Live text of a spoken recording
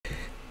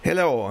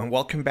Hello and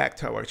welcome back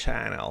to our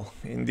channel.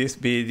 In this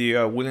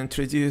video, I will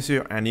introduce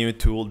you a new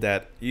tool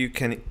that you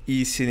can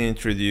easily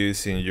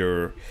introduce in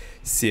your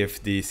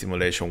CFD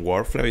simulation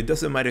workflow. It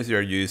doesn't matter if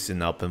you're using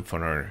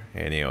OpenFOAM or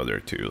any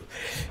other tool.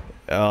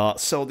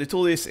 So the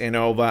tool is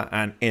Ennova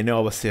and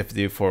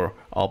Ennova-CFD for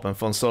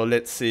OpenFOAM. So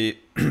let's see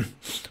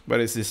what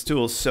is this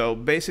tool. So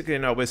basically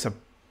Ennova is a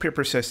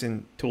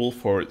pre-processing tool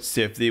for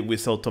CFD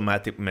with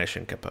automatic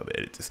meshing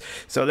capabilities.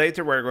 So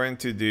later we're going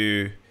to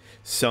do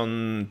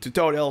some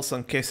tutorials,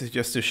 some cases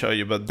just to show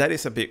you, but that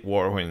is a big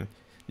word when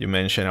you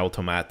mention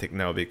automatic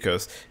now,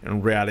 because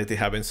in reality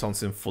having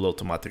something full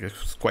automatic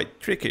is quite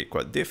tricky,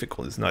 quite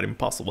difficult. It's not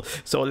impossible.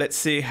 So let's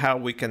see how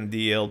we can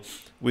deal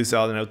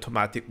without an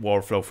automatic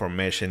workflow for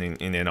meshing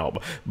in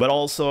Ennova. But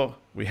also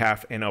we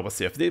have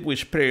Ennova-CFD,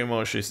 which pretty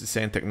much is the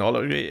same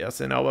technology as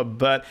Ennova,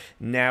 but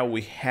now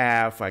we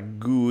have a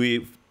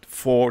GUI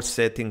for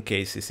setting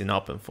cases in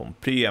OpenFOAM,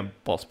 pre and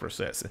post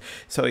processing,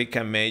 so it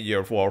can make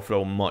your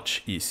workflow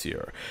much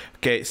easier.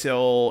 Okay,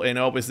 so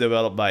Ennova is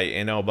developed by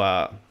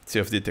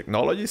Ennova-CFD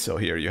technology. So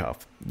here you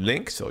have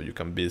links, so you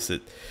can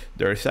visit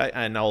their site,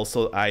 and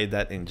also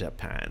that in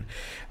Japan.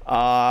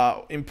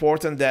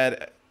 Important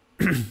that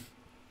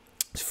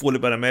it's fully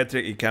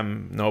parametric. It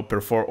can now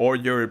perform all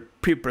your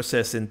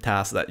pre-processing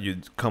tasks that you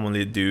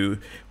commonly do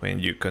when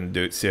you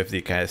conduct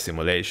CFD kind of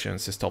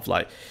simulations, stuff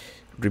like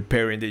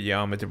repairing the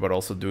geometry, but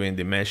also doing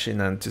the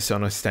meshing, and to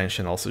some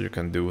extension also you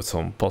can do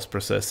some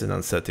post-processing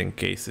and setting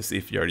cases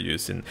if you're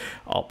using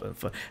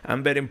OpenFOAM.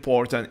 And very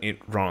important, it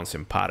runs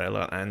in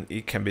parallel and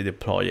it can be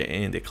deployed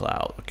in the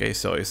cloud. Okay,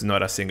 so it's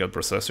not a single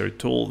processor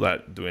tool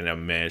that doing a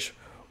mesh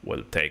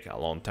will take a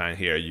long time.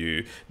 Here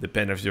you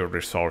depend on your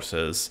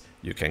resources,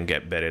 you can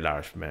get very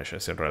large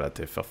meshes in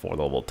relative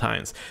affordable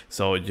times.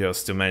 So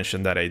just to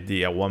mention that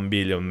idea, 1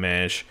 billion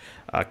mesh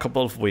a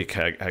couple of weeks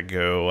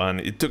ago,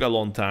 and it took a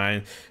long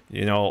time,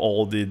 you know,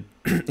 all the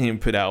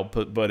input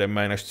output, but I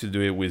managed to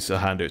do it with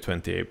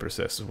 128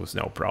 processors with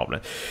no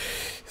problem.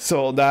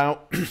 So now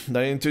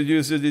that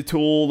introduces the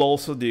tool,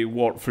 also the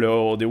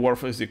workflow. The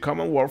workflow is the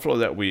common workflow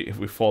that we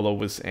follow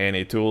with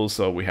any tool.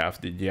 So we have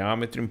the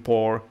geometry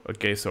import.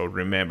 Okay, so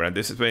remember, and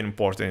this is very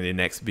important in the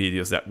next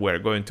videos that we're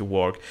going to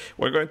work.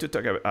 We're going to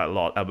talk a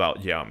lot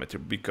about geometry,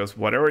 because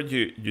whatever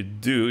you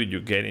do, you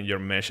get in your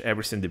mesh,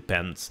 everything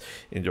depends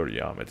in your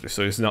geometry.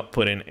 So it's not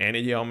putting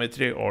any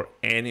geometry or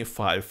any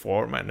file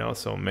format. No,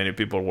 so many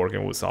people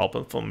working with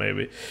OpenFOAM,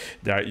 maybe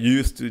they're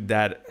used to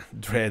that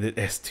dreaded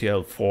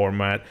STL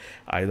format.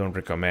 I don't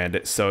recommend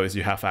it. So if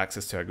you have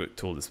access to a good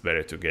tool, it's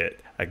better to get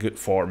a good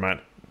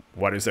format.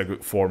 What is a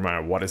good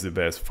format? What is the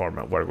best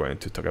format? We're going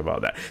to talk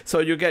about that. So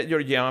you get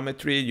your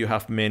geometry, you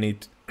have many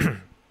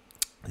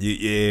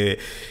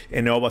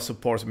Ennova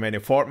supports many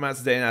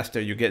formats. Then after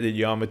you get the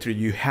geometry,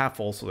 you have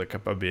also the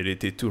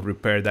capability to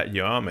repair that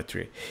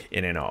geometry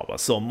in Ennova.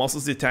 So most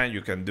of the time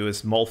you can do a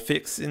small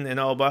fix in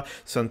Ennova.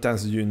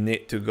 Sometimes you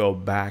need to go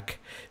back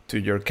to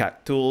your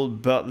CAD tool,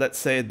 but let's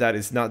say that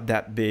is not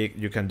that big,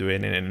 you can do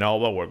it in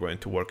Ennova. We're going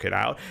to work it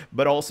out.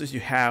 But also if you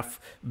have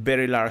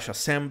very large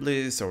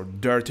assemblies or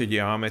dirty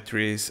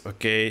geometries,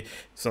 okay,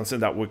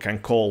 something that we can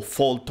call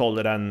fault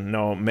tolerant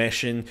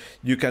meshing,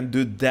 you can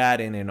do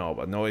that in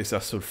Ennova. No, it's a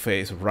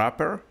surface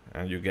wrapper,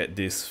 and you get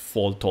this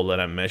fault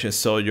tolerant meshing.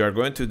 So you are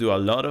going to do a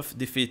lot of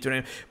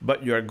defeaturing,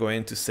 but you are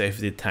going to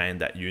save the time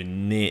that you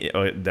need,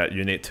 or that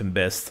you need to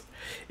invest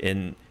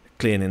in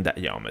cleaning that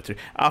geometry.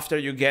 After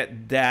you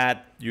get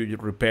that, you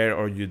repair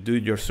or you do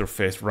your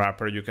surface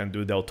wrapper, you can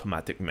do the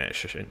automatic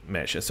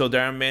meshing. So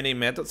there are many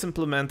methods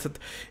implemented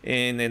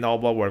in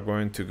Ennova. We're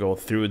going to go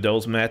through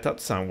those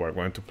methods, and we're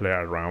going to play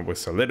around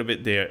with a little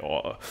bit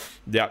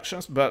the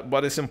actions. But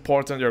what is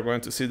important, you're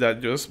going to see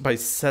that just by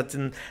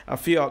setting a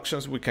few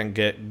actions, we can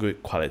get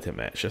good quality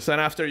meshes.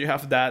 And after you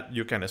have that,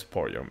 you can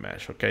export your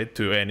mesh, okay,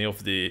 to any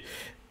of the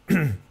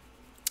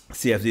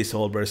CFD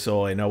solver.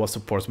 So Ennova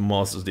supports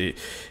most of the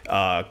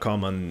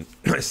common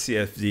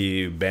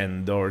CFD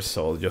vendors.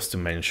 So just to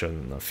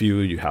mention a few,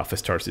 you have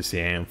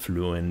StarCCM,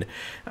 Fluent,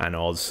 and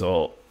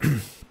also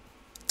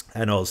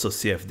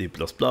CFD++,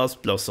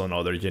 plus some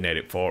other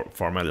generic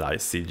format like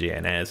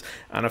CGNS,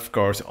 and of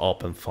course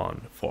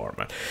OpenFOAM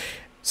format.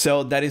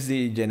 So that is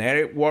the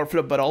generic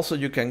workflow, but also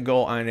you can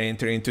go and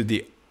enter into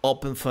the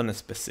OpenFOAM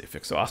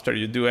specific. So after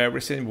you do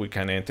everything, we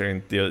can enter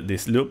into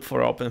this loop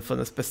for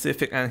OpenFOAM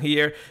specific. And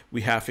here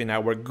we have in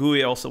our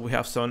GUI also, we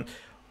have some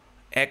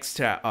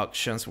extra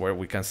options where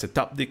we can set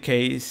up the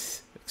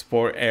case,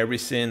 export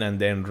everything, and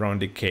then run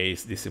the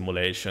case, the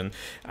simulation,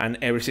 and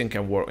everything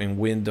can work in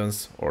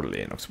Windows or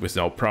Linux with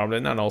no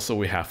problem. And also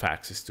we have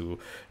access to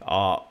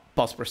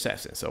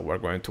post-processing. So we're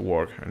going to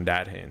work on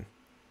that in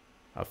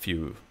a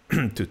few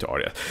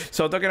tutorial.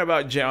 So talking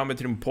about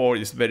geometry import,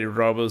 is very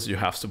robust. You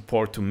have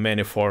support to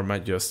many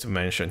formats. Just to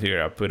mention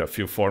here, I put a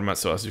few formats.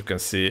 So as you can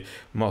see,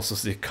 most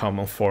of the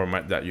common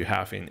format that you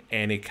have in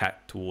any CAD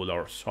tool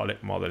or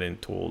solid modeling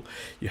tool,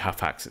 you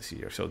have access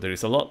here. So there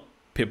is a lot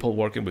people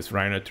working with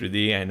Rhino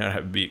 3D. I'm not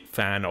a big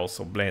fan,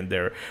 also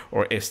Blender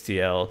or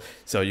STL.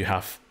 So you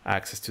have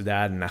access to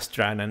that and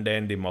Astran, and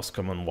then the most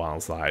common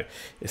ones like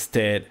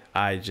Stead,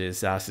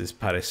 IGES,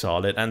 ASIS,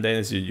 Solid, and then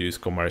as you use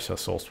commercial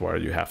software,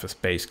 you have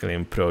Space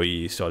Clean,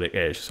 ProE, Solid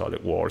Edge,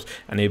 SolidWorks,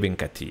 and even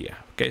CATIA.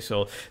 Okay,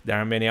 so there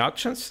are many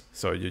options,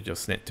 so you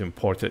just need to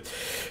import it.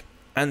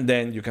 And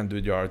then you can do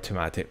your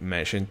automatic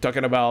meshing.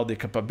 Talking about the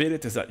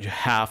capabilities that you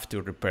have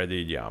to repair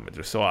the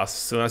geometry. So as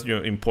soon as you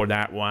import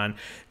that one,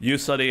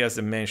 usually, as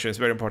I mentioned, it's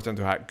very important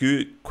to have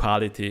good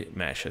quality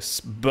meshes.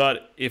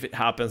 But if it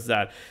happens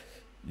that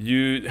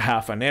you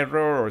have an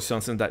error or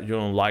something that you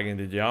don't like in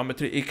the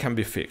geometry, it can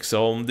be fixed.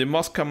 So the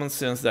most common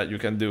sense that you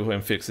can do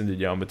when fixing the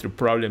geometry,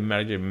 probably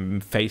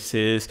merging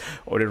faces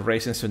or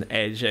erasing some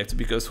edges,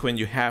 because when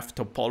you have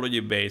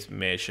topology-based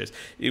meshes,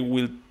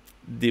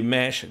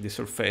 the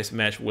surface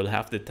mesh will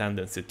have the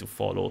tendency to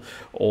follow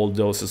all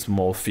those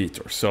small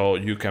features. So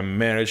you can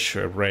merge,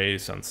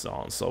 erase, and so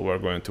on. So we're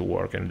going to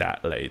work on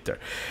that later.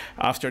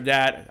 After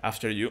that,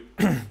 after you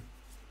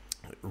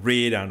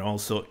read, and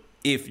also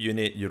if you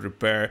need your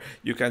repair,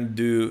 you can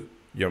do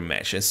your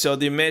meshing. So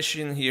the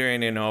meshing here in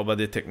Ennova,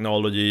 the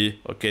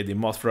technology, okay, the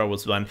most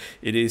robust one,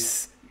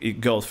 it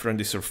goes from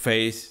the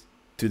surface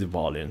to the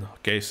volume,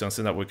 okay,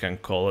 something that we can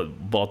call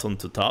it bottom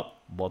to top,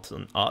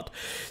 bottom out.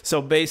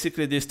 So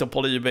basically this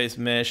topology based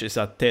mesh is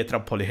a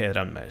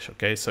tetra-polyhedral mesh,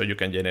 okay, so you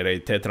can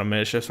generate tetra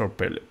meshes or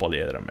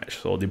polyhedral mesh.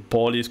 So the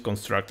poly is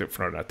constructed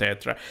from a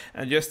tetra,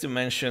 and just to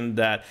mention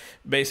that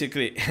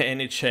basically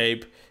any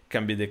shape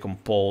can be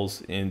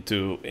decomposed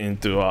into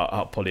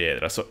a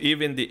polyhedra. So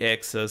even the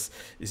excess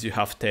is you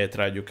have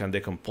tetra, you can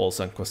decompose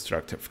and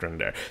construct it from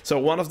there. So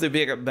one of the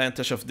big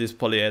advantages of this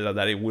polyhedra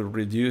that it will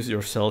reduce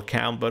your cell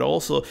count, but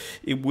also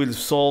it will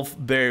solve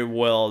very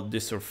well the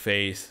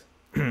surface.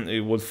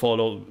 It will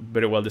follow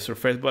very well the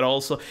surface, but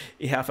also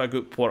it have a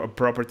good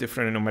property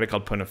from a numerical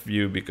point of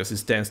view because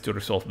it tends to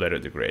resolve better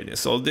the gradient.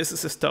 So this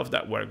is the stuff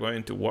that we're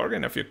going to work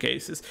in a few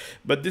cases,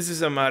 but this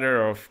is a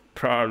matter of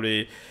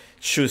probably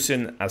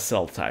choosing a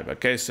cell type.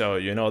 Okay, so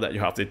you know that you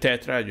have the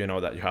tetra, you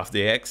know that you have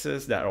the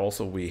excess that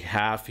also we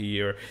have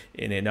here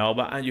in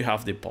Ennova, and you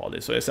have the poly.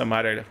 So it's a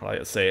matter,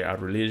 like I say, a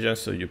religion.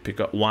 So you pick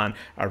up one.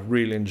 I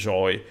really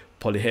enjoy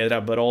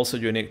polyhedra, but also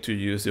you need to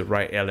use the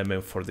right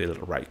element for the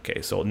right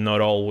case. So not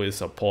always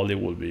a poly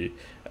will be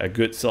a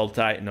good cell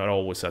type, not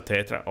always a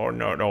tetra, or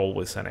not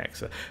always an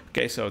excess.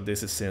 Okay, so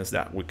this is things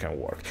that we can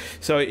work.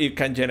 So it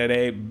can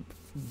generate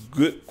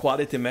good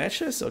quality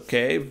meshes,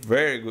 okay,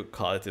 very good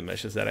quality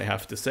meshes that I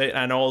have to say.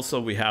 And also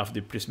we have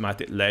the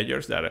prismatic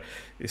layers that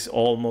is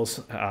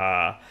almost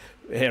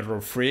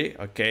error free,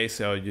 okay,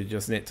 so you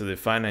just need to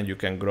define and you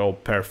can grow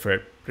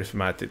perfect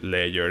prismatic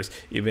layers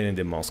even in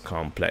the most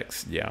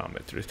complex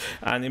geometries.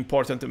 And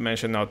important to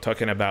mention now,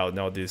 talking about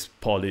now these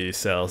poly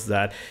cells,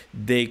 that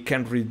they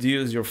can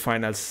reduce your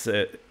final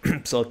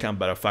cell count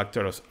by a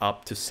factor of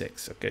up to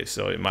 6. Okay,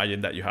 so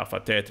imagine that you have a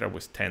tetra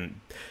with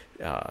 10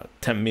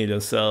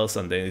 million cells,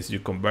 and then as you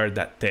convert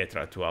that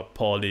tetra to a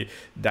poly,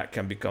 that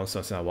can become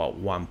something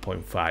about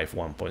 1.5,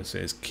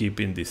 1.6,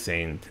 keeping the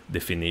same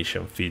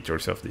definition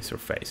features of the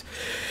surface.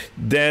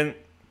 Then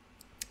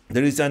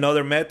there is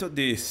another method,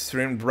 the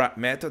shrink wrap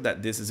method,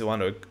 that this is the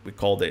one we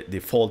call the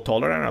fault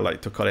tolerant. I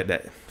like to call it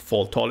that,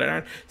 fault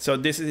tolerant. So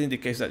this is in the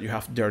case that you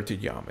have dirty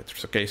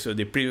geometries. Okay, so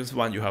the previous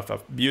one you have a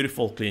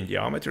beautiful clean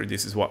geometry.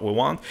 This is what we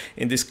want.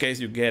 In this case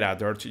you get a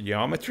dirty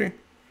geometry,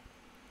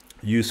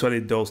 usually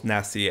those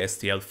nasty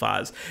STL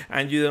files,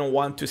 and you don't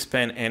want to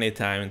spend any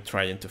time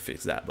trying to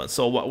fix that one.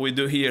 So what we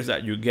do here is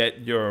that you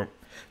get your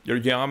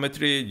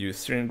geometry, you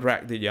shrink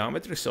wrap the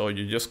geometry, so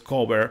you just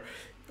cover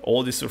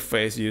all the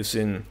surface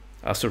using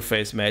a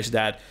surface mesh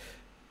that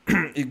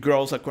it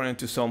grows according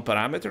to some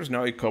parameters.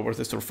 Now it covers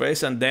the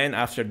surface, and then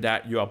after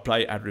that you apply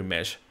a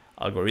remesh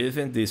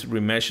algorithm. This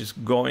remesh is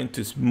going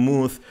to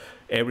smooth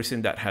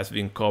everything that has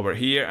been covered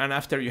here, and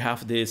after you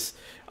have this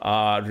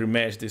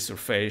remesh, this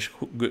surface,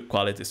 good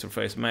quality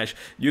surface mesh,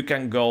 you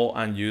can go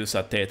and use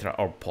a tetra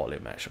or poly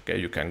mesh. Okay,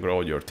 you can grow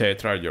your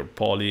tetra, your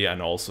poly,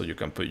 and also you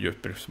can put your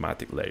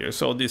prismatic layer.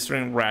 So this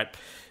shrink wrap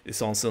is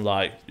something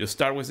like you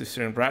start with the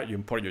shrink wrap, you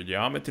import your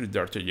geometry,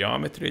 dirty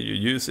geometry, you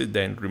use it,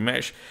 then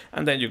remesh,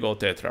 and then you go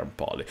tetra and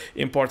poly.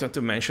 Important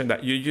to mention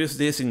that you use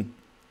this in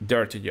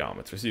dirty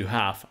geometries. You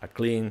have a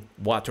clean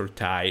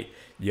watertight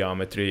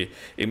geometry.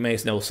 It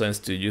makes no sense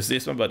to use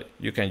this one, but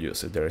you can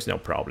use it, there is no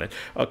problem.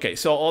 Okay,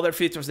 so other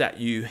features that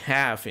you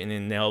have in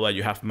Ennova,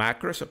 you have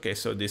macros. Okay,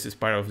 so this is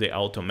part of the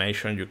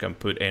automation. You can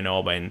put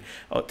Ennova in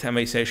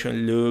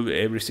optimization loop,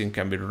 everything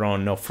can be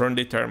run now from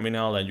the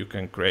terminal, and you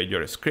can create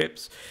your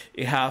scripts.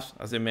 It has,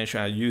 as I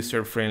mentioned, a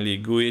user-friendly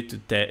GUI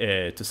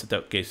to set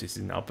up cases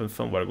in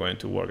OpenFOAM. We're going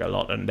to work a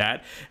lot on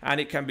that, and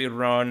it can be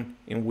run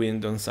in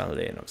Windows and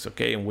Linux.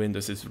 Okay, in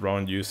Windows it's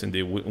run using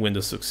the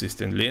Windows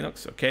subsystem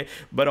Linux, okay,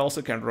 but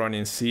also can run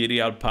in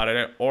serial,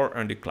 parallel, or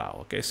on the cloud.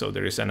 Okay, so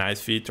there is a nice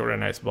feature, a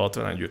nice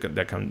button, and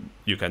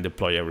you can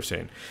deploy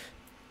everything.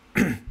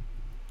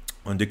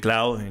 on the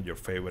cloud in your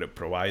favorite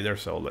provider,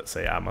 so let's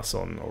say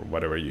Amazon or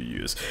whatever you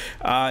use.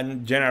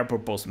 And general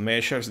purpose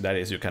measures, that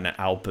is, you can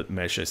output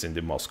measures in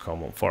the most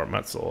common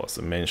formats. So as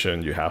I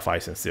mentioned, you have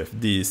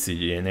ISEN-CFD,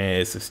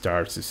 CGNS,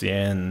 Star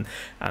CCN,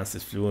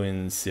 ANSYS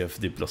Fluent,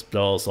 CFD++,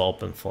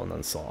 OpenFOAM,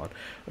 and so on.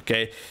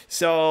 Okay,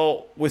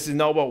 so with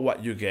Innova,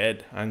 what you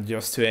get, and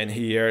just to end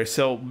here,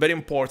 so very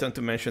important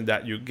to mention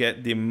that you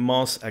get the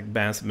most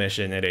advanced mesh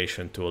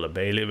generation tool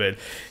available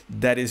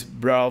that is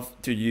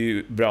brought to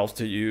you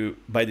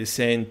by the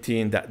same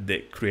team that they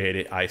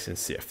created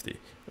ISEN-CFD.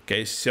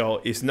 Okay,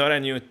 so it's not a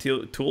new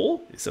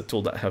tool, it's a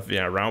tool that has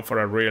been around for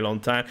a really long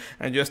time.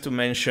 And just to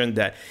mention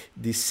that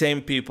the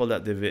same people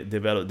that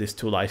developed this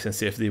tool,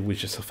 ISEN-CFD,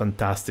 which is a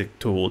fantastic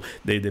tool,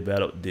 they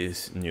developed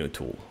this new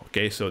tool.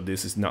 Okay, so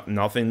this is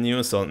nothing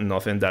new, so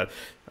nothing that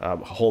a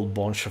whole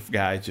bunch of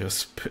guys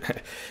just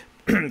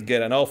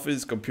get an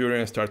office computer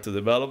and start to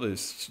develop.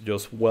 It's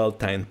just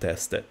well-time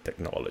tested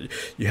technology.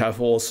 You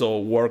have also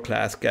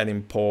world-class can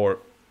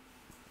import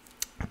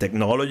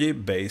technology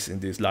based in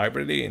this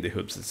library, in the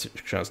hoops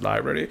sections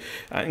library,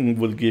 and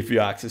will give you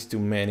access to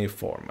many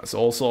formats.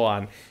 Also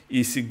an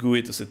easy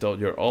GUI to set up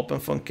your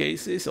OpenFOAM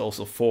cases.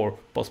 Also for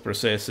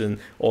post-processing,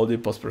 all the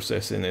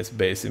post-processing is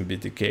based in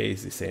BTK,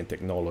 it's the same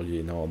technology,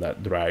 you know,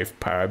 that drive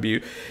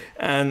ParaView.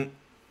 And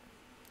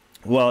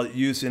while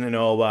using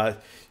Innova,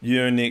 you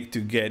don't need to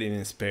get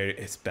in very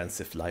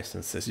expensive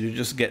licenses. You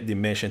just get the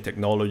meshing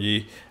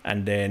technology,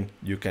 and then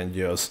you can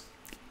just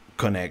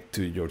connect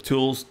to your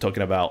tools.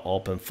 Talking about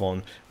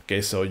OpenFOAM,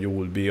 okay, so you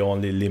will be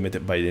only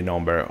limited by the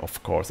number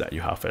of cores that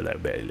you have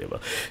available.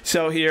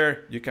 So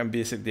here you can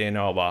visit the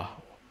Innova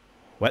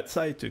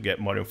website to get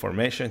more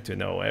information, to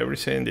know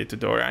everything, the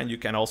tutorial, and you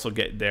can also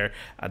get there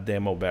a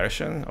demo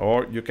version,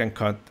 or you can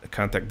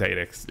contact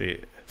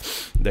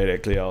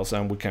directly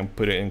also, and we can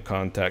put it in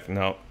contact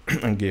now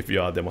and give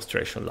you a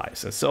demonstration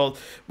license. So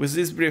with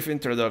this brief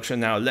introduction,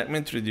 now let me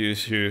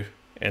introduce you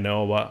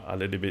Innova, a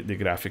little bit the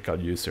graphical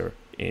user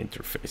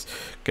interface.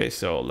 Okay,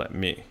 so let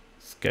me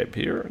escape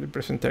here the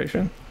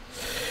presentation.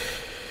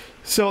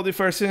 So the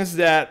first thing is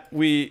that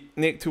we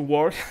need to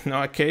work.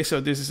 Now, okay,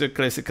 so this is a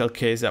classical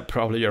case that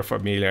probably you're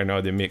familiar now,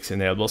 the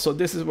mixing elbow. So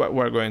this is what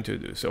we're going to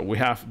do. So we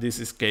have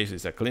this case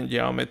is a clean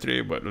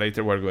geometry, but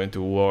later we're going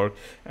to work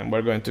and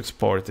we're going to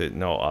export it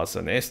now as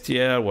an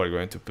STL. We're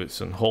going to put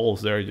some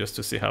holes there just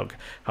to see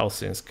how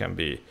things can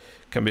be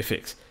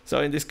fixed. So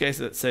in this case,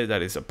 let's say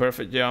that it's a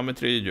perfect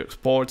geometry, you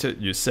export it,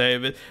 you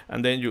save it,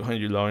 and then when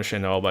you launch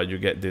Innova, you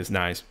get this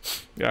nice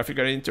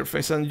graphical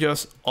interface, and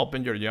just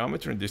open your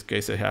geometry. In this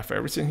case, I have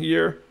everything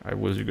here. I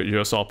will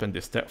just open the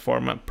step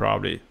format,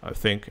 probably, I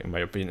think, in my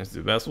opinion, is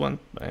the best one.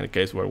 But in any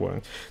case, we're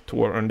going to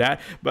work on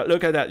that. But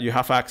look at that, you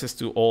have access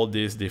to all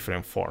these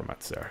different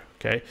formats there,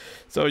 okay?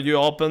 So you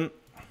open,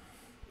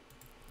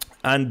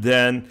 and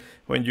then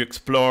when you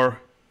explore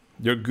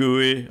your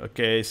GUI,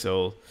 okay,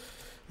 so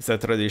it's a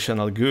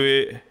traditional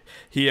GUI.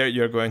 Here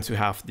you're going to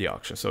have the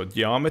options. So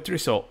geometry,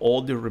 so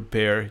all the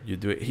repair, you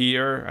do it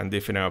here, and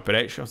different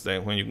operations.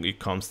 Then when it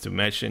comes to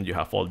meshing, you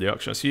have all the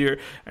options here,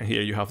 and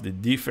here you have the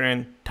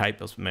different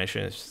type of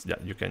meshes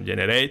that you can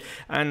generate.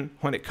 And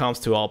when it comes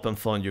to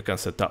OpenFOAM, you can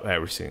set up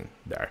everything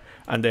there.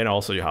 And then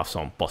also you have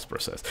some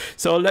post-process.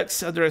 So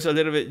let's address a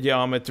little bit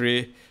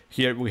geometry.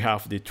 Here we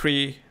have the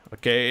tree.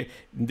 Okay,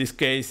 in this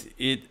case,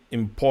 it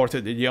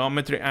imported the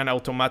geometry and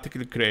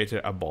automatically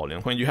created a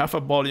volume. When you have a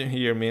volume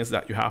here, means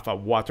that you have a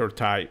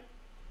watertight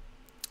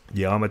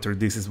geometry.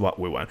 This is what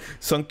we want.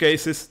 Some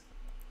cases,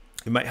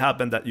 it might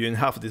happen that you don't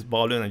have this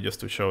volume, and just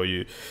to show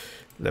you,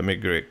 let me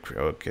go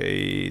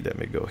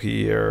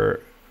here.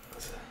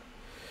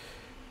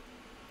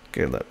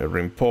 Okay, let me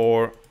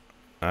import,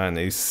 and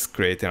it's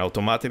creating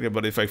automatically.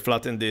 But if I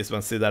flatten this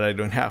one, see that I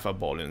don't have a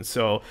volume.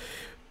 So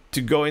to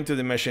go into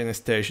the meshing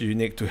stage, you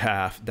need to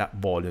have that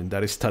volume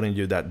that is telling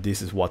you that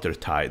this is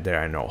watertight, there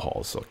are no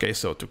holes. Okay,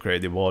 so to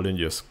create the volume,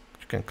 you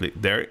can click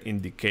there.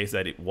 In the case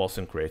that it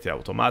wasn't created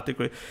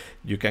automatically,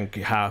 you can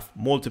have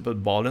multiple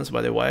volumes,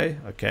 by the way.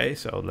 Okay,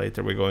 so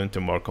later we go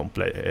into more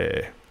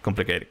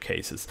complicated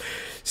cases.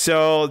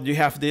 So you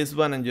have this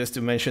one, and just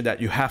to mention that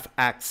you have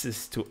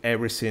access to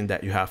everything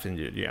that you have in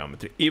your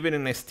geometry, even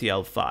in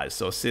STL files.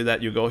 So see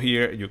that you go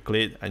here, you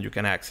click, and you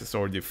can access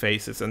all the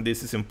faces. And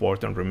this is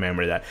important.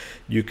 Remember that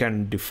you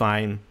can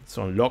define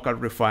some local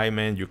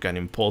refinement, you can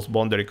impose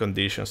boundary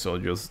conditions, so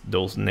just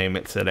those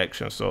named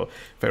selections. So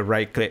if I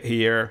right click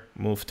here,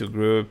 move to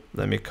group,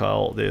 let me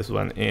call this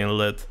one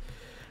inlet,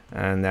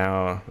 and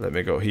now let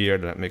me go here,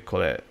 let me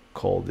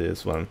call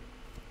this one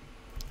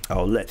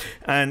outlet.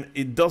 And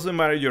it doesn't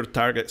matter your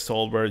target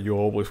solver, you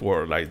always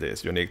work like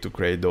this. You need to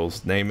create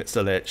those named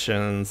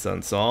selections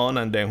and so on,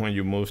 and then when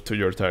you move to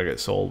your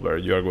target solver,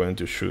 you're going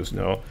to choose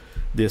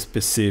the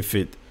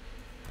specific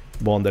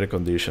boundary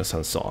conditions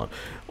and so on.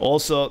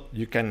 Also,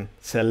 you can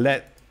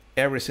select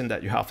everything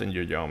that you have in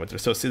your geometry.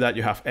 So see that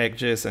you have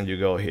edges, and you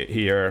go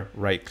here,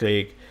 right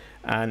click,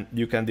 and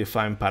you can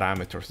define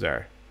parameters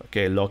there.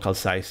 okay, local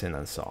sizing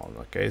and so on.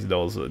 Okay,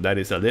 that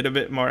is a little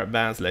bit more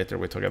advanced. Later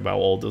we talk about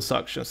all those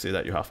options, see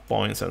that you have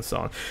points and so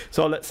on.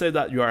 So let's say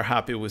that you are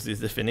happy with this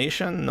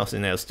definition,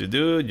 nothing else to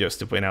do, just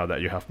to point out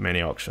that you have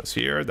many options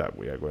here that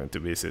we are going to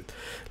visit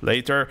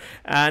later.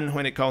 And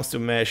when it comes to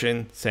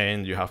meshing,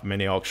 saying you have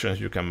many options,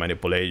 you can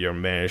manipulate your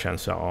mesh and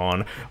so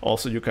on.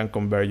 Also, you can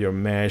convert your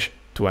mesh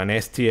to an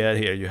STL.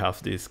 Here you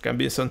have this, can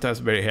be sometimes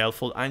very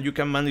helpful, and you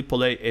can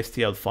manipulate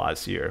STL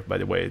files here. By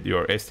the way,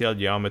 your STL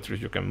geometries,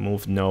 you can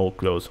move, no,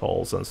 close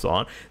holes and so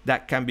on.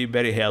 That can be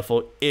very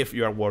helpful if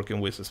you are working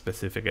with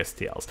specific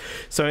STLs.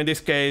 So in this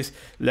case,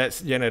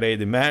 let's generate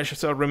the mesh.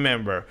 So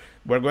remember,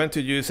 we're going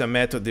to use a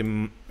method.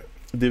 The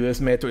best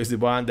method is the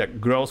one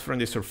that grows from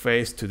the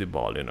surface to the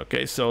volume.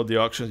 Okay, so the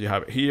options you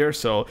have here.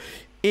 So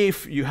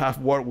if you have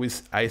worked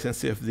with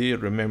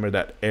OpenCFD, remember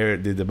that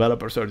the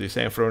developers are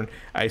designed from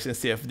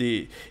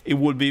OpenCFD, it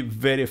will be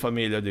very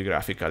familiar, the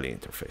graphical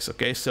interface.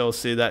 Okay, so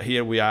see that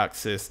here we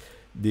access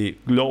the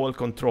global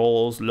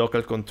controls,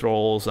 local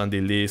controls, and the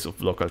list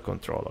of local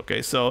control.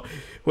 Okay, so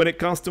when it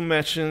comes to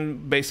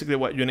meshing, basically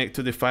what you need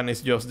to define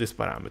is just these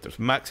parameters: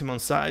 maximum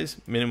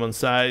size, minimum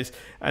size,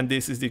 and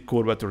this is the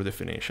curvature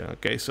definition.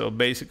 Okay, so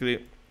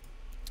basically,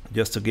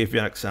 just to give you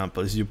an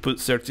example, if you put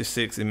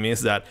 36, it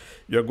means that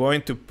you're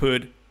going to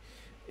put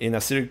in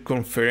a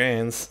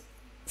circumference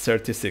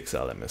 36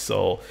 elements.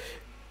 So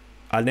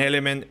an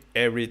element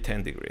every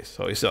 10 degrees.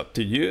 So it's up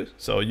to you.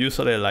 So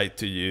usually I like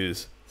to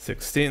use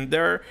 16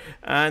 there,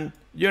 and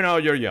you know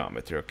your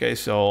geometry. Okay,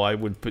 so I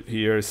would put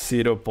here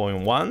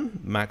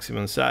 0.1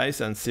 maximum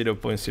size and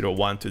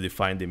 0.01 to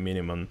define the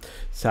minimum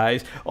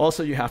size.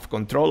 Also, you have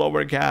control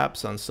over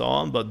gaps and so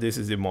on, but this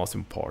is the most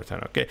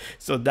important. Okay,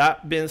 so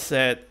that being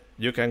said,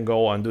 you can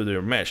go and do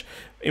your mesh.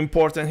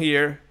 Important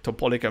here,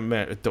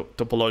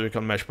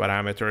 topological mesh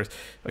parameters.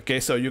 Okay,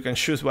 so you can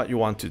choose what you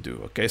want to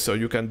do. Okay, so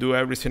you can do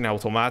everything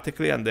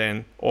automatically, and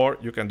then, or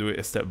you can do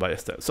it step by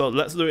step. So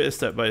let's do it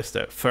step by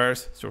step.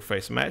 First,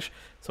 surface mesh.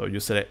 So you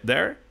select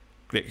there,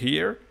 click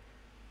here,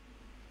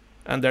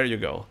 and there you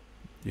go.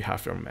 You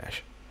have your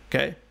mesh.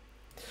 Okay.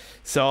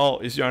 So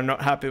if you are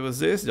not happy with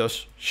this,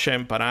 just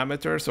change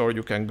parameters, or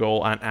you can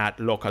go and add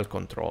local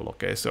control.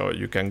 Okay, so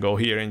you can go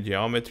here in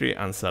geometry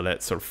and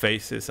select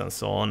surfaces and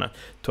so on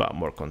to add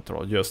more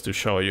control. Just to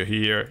show you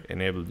here,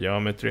 enable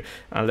geometry,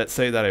 and let's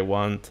say that I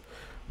want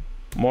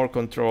more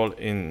control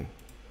in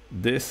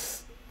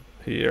this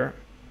here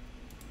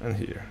and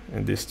here,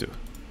 and these two.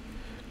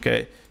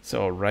 Okay,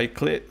 so right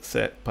click,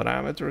 set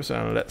parameters,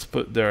 and let's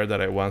put there that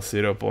I want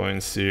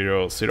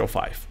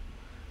 0.005.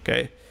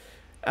 Okay,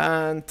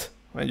 and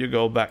when you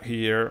go back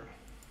here,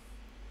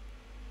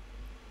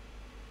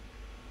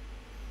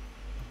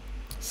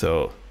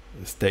 so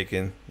it's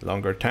taking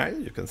longer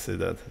time. You can see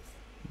that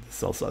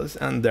this also is,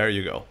 and there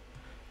you go.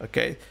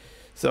 Okay,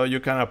 so you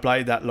can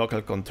apply that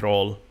local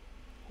control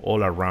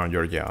all around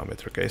your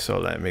geometry. Okay, so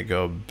let me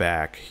go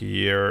back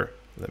here.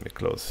 Let me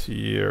close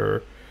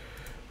here.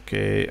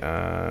 Okay,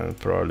 and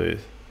probably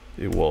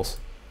it was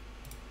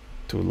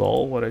too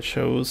low what I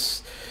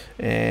chose.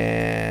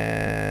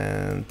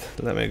 And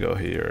let me go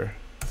here.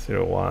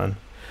 0.1.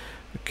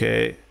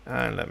 Okay,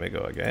 and let me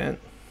go again,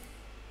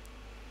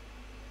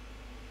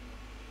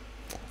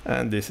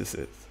 and this is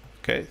it.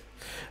 Okay,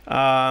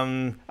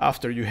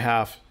 after you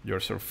have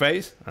your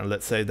surface, and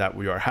let's say that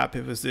we are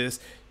happy with this,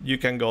 you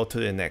can go to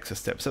the next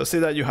step. So see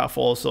that you have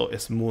also a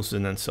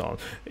smoothing and so on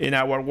in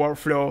our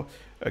workflow.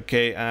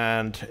 Okay,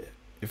 and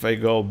if I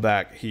go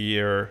back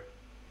here,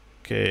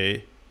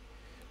 okay,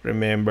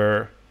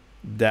 remember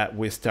that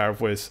we start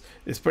with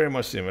is pretty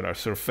much similar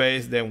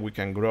surface, then we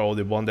can grow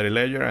the boundary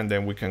layer, and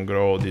then we can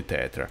grow the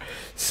tetra.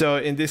 So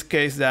in this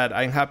case that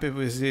I'm happy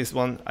with this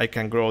one, I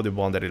can grow the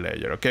boundary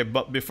layer. Okay,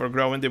 but before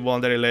growing the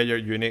boundary layer,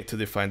 you need to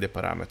define the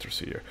parameters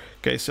here.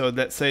 Okay, so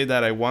let's say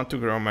that I want to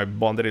grow my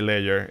boundary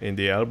layer in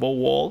the elbow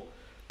wall.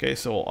 Okay,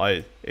 so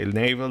I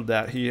enable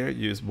that here,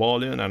 use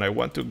volume, and I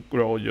want to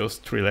grow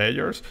just 3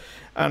 layers.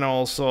 And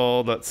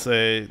also, let's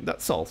say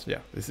that's all. Yeah,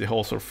 this is the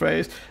whole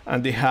surface,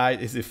 and the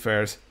height is the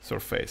first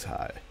surface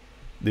height,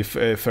 the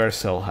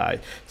first cell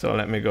height. So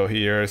let me go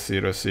here,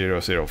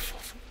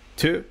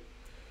 0.002.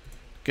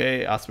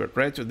 Okay, aspect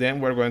ratio.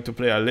 Then we're going to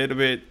play a little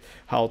bit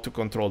how to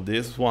control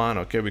this one.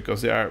 Okay,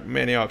 because there are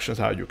many options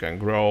how you can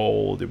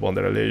grow the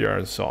boundary layer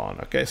and so on.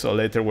 Okay, so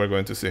later we're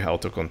going to see how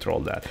to control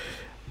that.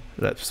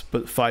 Let's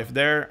put 5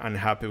 there. I'm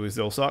happy with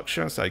those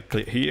options. I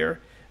click here,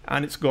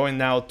 and it's going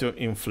now to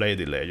inflate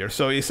the layer.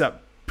 So it's a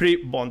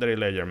pre-boundary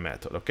layer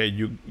method. Okay,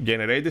 you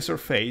generate the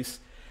surface,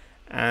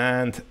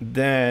 and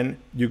then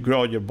you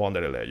grow your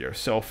boundary layer.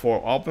 So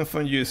for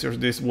OpenFOAM users,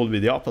 this will be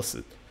the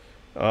opposite,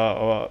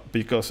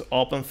 because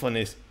OpenFOAM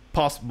is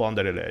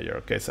post-boundary layer.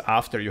 Okay, so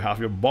after you have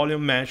your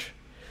volume mesh,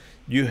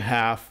 you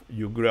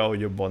grow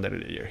your boundary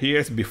layer.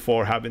 Here's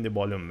before having the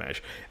volume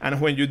mesh. And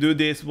when you do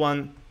this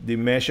one, the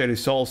measure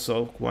is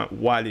also,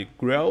 while it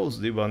grows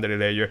the boundary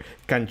layer,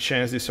 can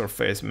change the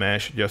surface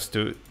mesh just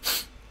to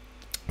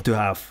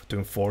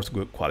enforce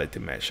good quality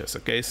meshes.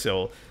 Okay,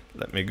 so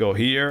let me go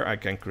here. I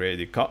can create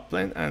the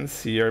coupling, and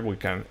here we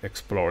can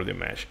explore the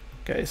mesh.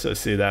 Okay, so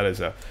see that is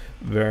a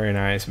very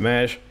nice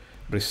mesh,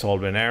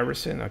 resolving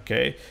everything,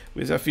 okay,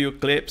 with a few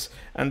clips.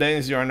 And then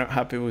if you're not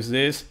happy with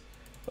this,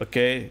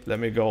 okay, let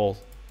me go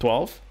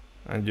 12,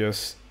 and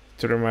just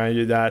to remind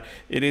you that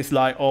it is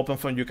like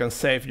OpenFOAM, you can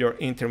save your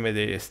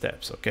intermediate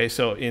steps, okay?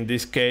 So in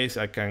this case,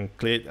 I can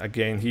click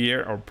again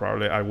here, or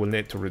probably I will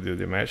need to redo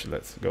the mesh.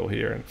 Let's go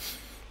here.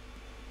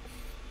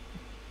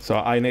 So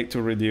I need to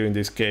redo, in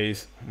this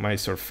case, my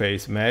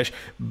surface mesh,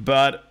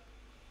 but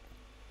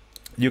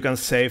you can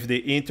save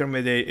the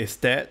intermediate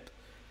step,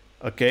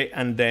 okay,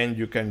 and then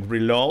you can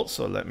reload.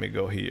 So let me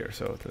go here.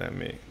 So let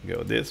me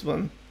go this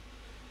one.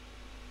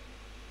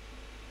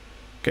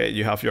 Okay,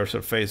 you have your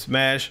surface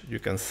mesh, you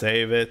can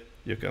save it,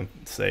 you can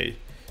say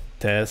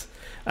test,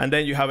 and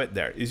then you have it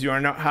there. If you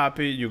are not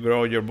happy, you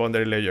grow your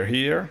boundary layer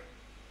here.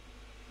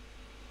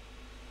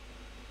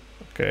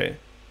 Okay.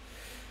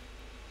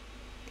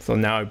 So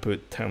now I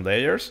put 10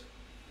 layers.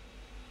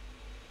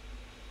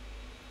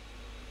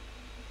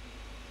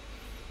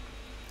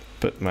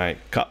 Put my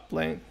cut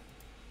plane.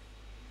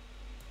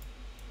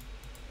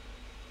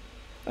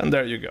 And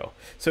there you go.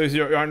 So if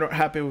you are not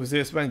happy with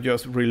this one,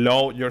 just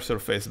reload your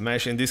surface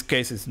mesh. In this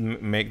case, it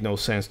makes no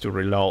sense to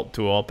reload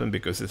to open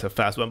because it's a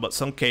fast one, but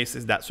some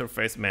cases that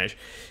surface mesh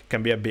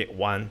can be a big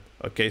one.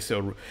 Okay,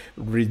 so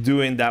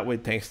redoing that way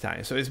takes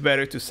time. So it's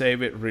better to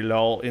save it,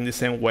 reload in the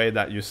same way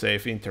that you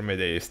save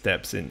intermediate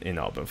steps in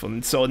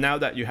OpenFOAM. So now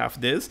that you have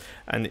this,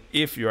 and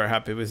if you are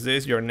happy with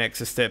this, your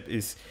next step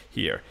is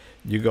here.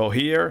 You go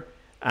here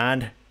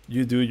and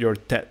you do your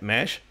TET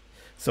mesh.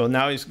 So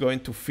now it's going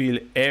to fill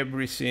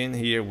everything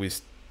here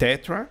with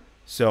Tetra.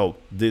 So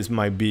this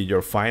might be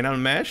your final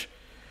mesh.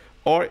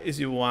 Or if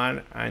you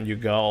want and you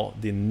go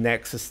the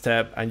next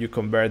step and you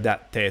convert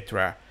that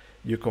Tetra,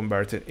 you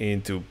convert it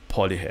into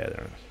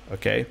Polyhedral,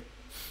 okay?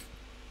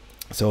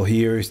 So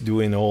here is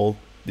doing all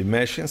the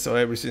meshing. So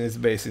everything is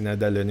based in a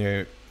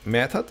linear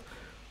method.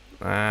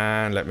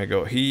 And let me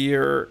go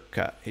here,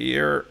 cut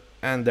here,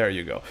 and there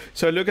you go.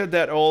 So look at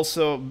that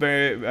also.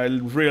 I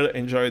really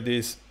enjoy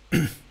this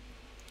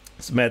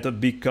method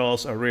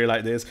because I really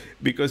like this,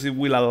 because it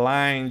will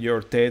align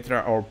your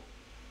Tetra or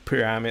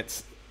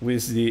pyramids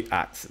with the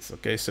axis.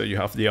 Okay, so you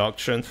have the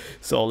auction.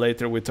 So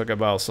later we talk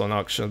about some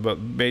auctions, but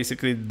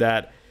basically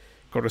that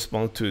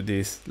corresponds to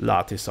these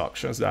lattice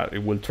auctions that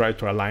it will try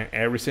to align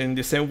everything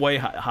the same way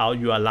how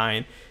you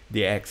align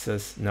the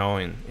axis now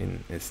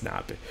in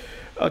Snappy.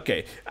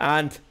 Okay,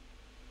 and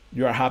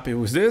you are happy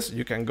with this,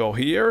 you can go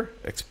here,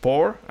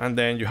 export, and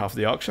then you have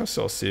the auction.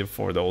 So see,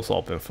 for those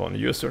OpenFOAM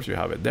users, you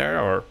have it there,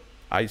 or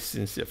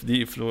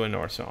Onshape, Fluent,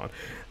 or so on.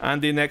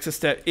 And the next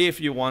step, if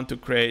you want to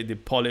create the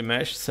poly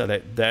mesh,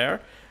 select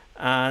there,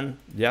 and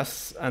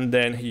yes, and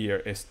then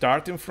here,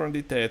 starting from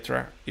the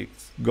Tetra,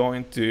 it's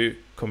going to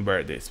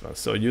convert this one.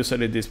 So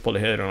usually this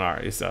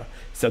Polyhedral is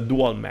a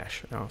dual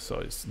mesh, you know? So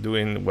it's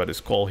doing what is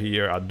called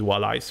here a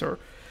dualizer,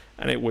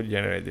 and it will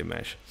generate the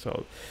mesh.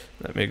 So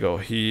let me go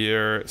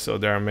here. So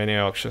there are many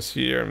options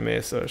here,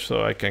 message,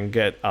 so I can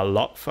get a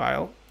log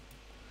file.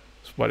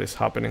 That's what is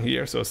happening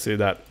here. So see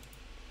that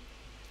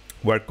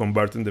we're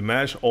converting the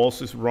mesh,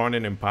 also is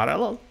running in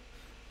parallel.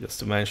 Just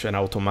to mention,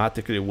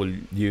 automatically will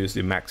use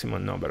the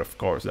maximum number of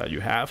cores that you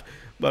have,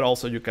 but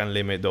also you can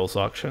limit those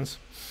options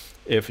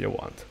if you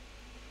want.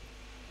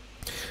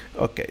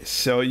 Okay,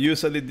 so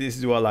usually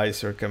this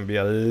dualizer can be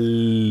a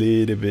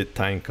little bit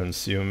time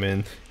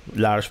consuming.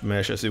 Large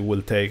meshes, it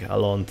will take a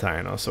long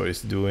time. So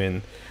it's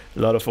doing a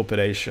lot of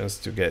operations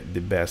to get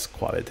the best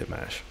quality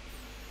mesh.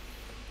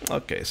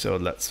 Okay, so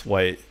let's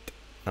wait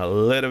a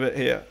little bit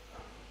here.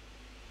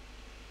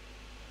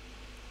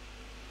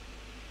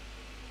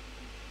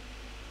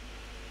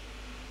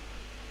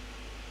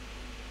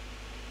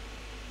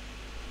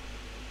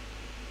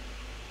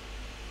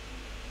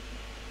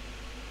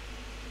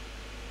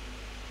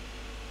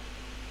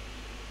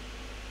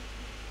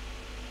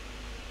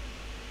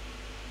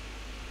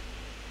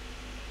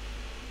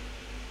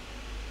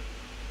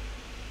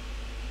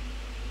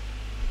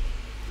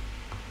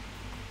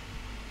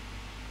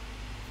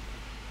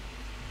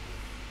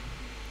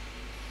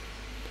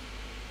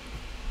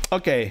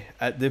 Okay,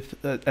 at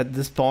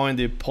this point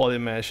the poly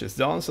mesh is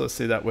done, so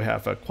see that we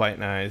have a quite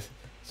nice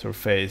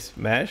surface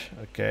mesh,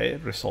 okay,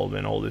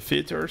 resolving all the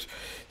features.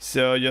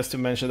 So just to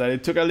mention that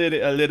it took a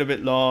little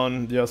bit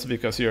long, just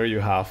because here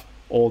you have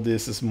all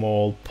these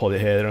small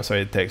polyhedron, so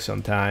it takes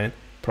some time.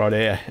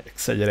 Probably I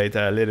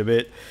exaggerated a little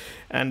bit.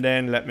 And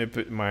then let me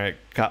put my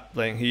cut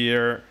plane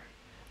here,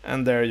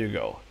 and there you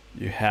go.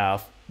 You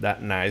have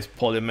that nice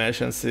poly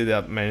mesh, and see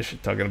that mesh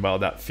talking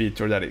about that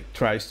feature that it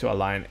tries to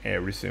align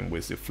everything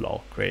with the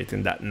flow,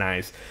 creating that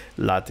nice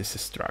lattice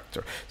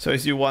structure. So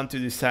if you want to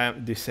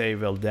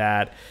disable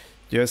that,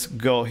 just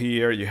go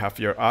here, you have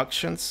your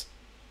options,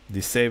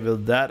 disable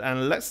that,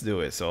 and let's do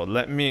it. So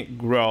let me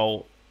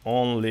grow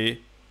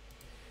only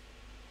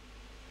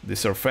the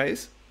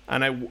surface,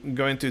 and I'm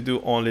going to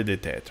do only the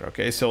Tetra.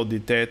 Okay, so the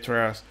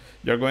Tetras,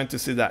 you're going to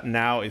see that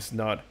now it's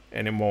not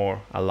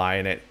anymore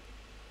aligned.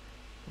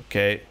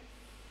 Okay.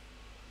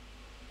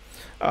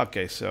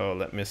 Okay, so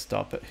let me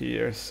stop it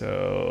here.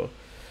 So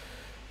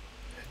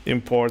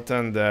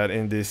important that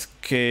in this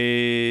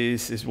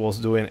case it was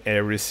doing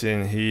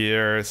everything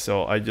here,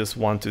 so I just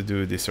want to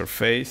do the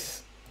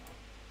surface.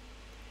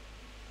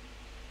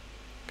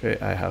 Okay,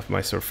 I have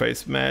my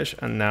surface mesh,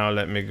 and now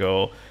let me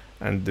go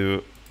and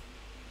do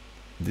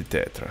the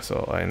tetra.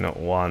 So I don't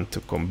want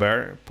to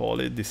convert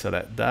poly,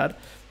 deselect that,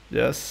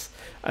 yes,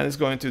 and it's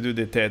going to do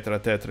the tetra.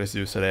 Tetra is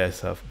usually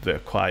a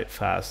quite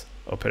fast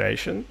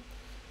operation.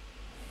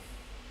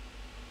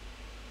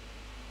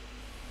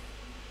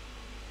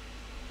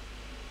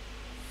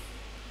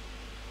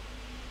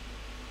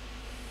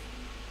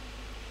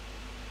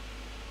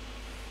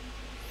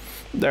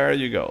 There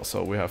you go.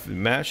 So we have the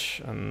mesh,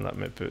 and let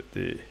me put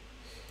the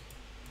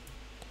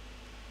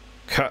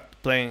cut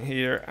plane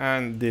here,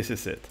 and this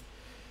is it.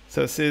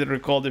 So see,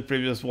 recall the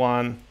previous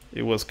one,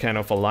 it was kind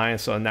of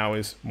aligned, so now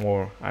it's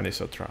more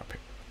anisotropic.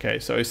 Okay,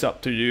 so it's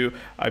up to you.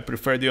 I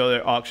prefer the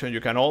other option.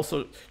 You can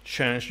also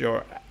change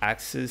your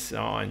axis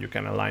and you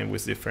can align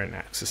with different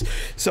axes.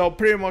 So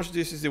pretty much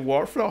this is the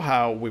workflow,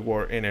 how we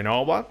work in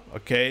Ennova,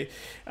 okay?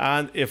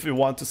 And if you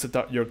want to set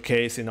up your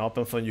case in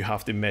OpenFOAM, you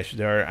have the mesh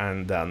there,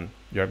 and then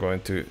you're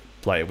going to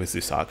play with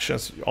these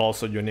actions.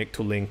 Also, you need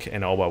to link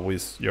Ennova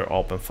with your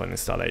OpenFOAM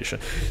installation.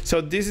 So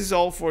this is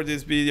all for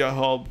this video. I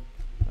hope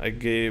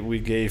we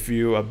gave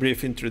you a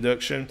brief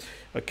introduction.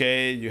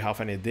 Okay, you have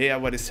an idea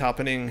what is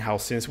happening, how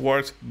things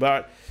works,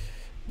 but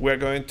we're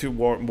going to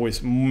work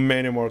with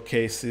many more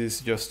cases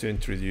just to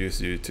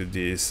introduce you to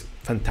this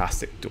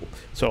fantastic tool.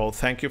 So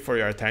thank you for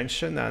your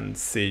attention, and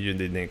see you in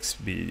the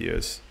next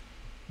videos.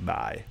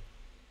 Bye.